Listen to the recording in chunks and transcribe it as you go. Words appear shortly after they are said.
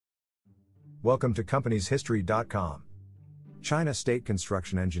Welcome to companieshistory.com. China State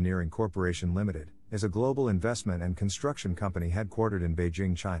Construction Engineering Corporation Limited is a global investment and construction company headquartered in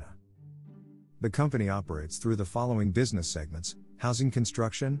Beijing, China. The company operates through the following business segments: housing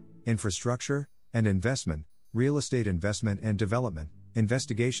construction, infrastructure and investment, real estate investment and development,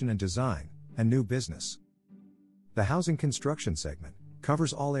 investigation and design, and new business. The housing construction segment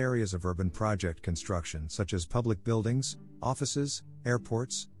covers all areas of urban project construction such as public buildings, offices,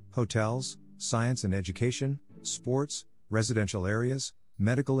 airports, hotels, science and education, sports, residential areas,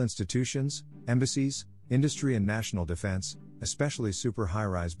 medical institutions, embassies, industry and national defense, especially super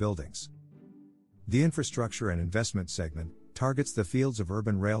high-rise buildings. The infrastructure and investment segment targets the fields of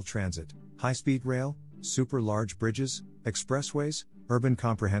urban rail transit, high-speed rail, super large bridges, expressways, urban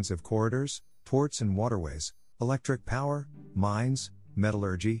comprehensive corridors, ports and waterways, electric power, mines,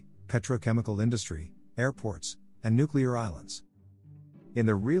 metallurgy, petrochemical industry, airports, and nuclear islands. In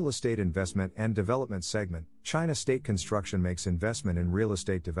the real estate investment and development segment, China State Construction makes investment in real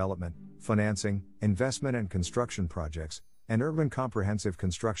estate development, financing, investment and construction projects, and urban comprehensive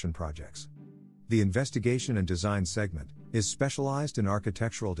construction projects. The investigation and design segment is specialized in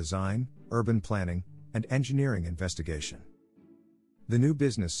architectural design, urban planning, and engineering investigation. The new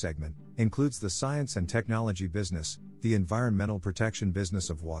business segment includes the science and technology business, the environmental protection business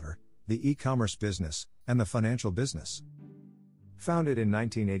of water, the e-commerce business, and the financial business. Founded in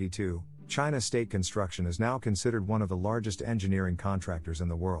 1982, China State Construction is now considered one of the largest engineering contractors in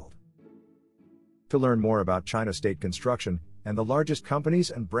the world. To learn more about China State Construction and the largest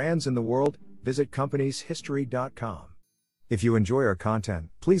companies and brands in the world, visit companieshistory.com. If you enjoy our content,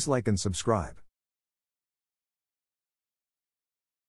 please like and subscribe.